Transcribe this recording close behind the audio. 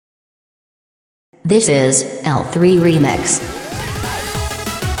This is L3 Remix.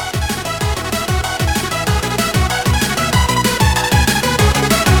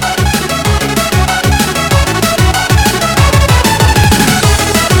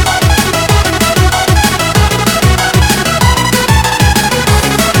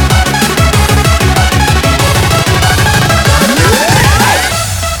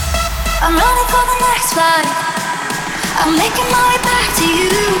 I'm running for the next flight. I'm making my way back to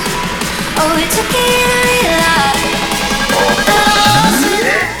you. Oh, it took you to realize that I'm lost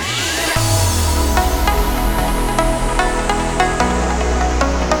without.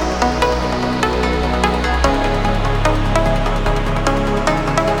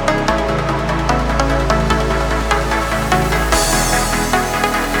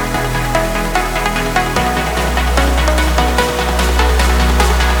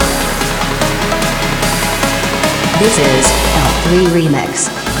 This is L3 Remix.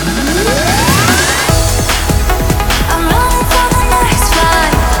 I'm running for the next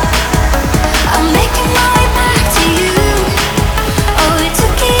flight. I'm making my way back to you. Oh, it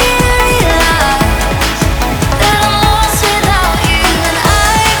took you to realize that I'm lost without you. And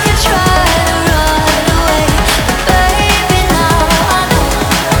I could try to run away, but baby, now I know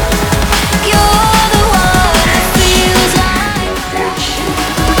you're the one that feels like.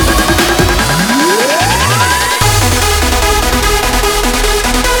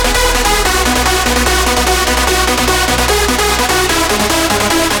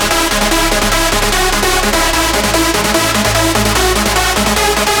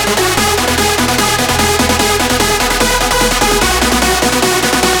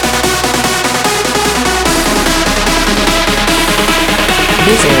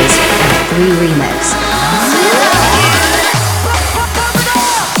 This is L3 Remix.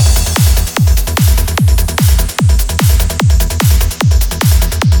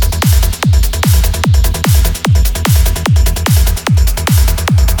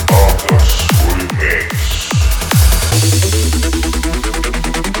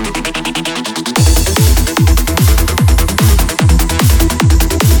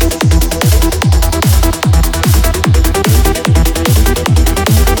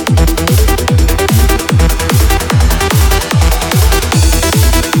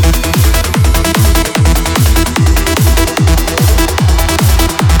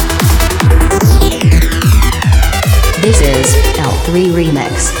 This is L3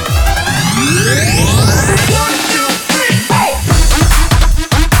 Remix.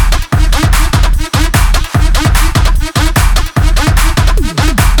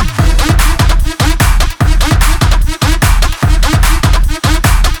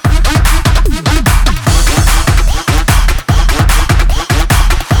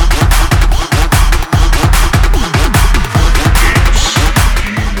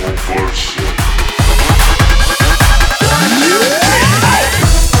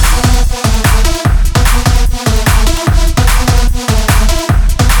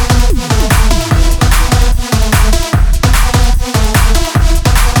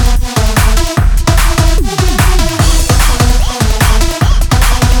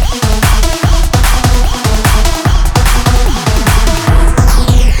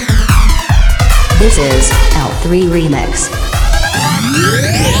 This is L3 Remix.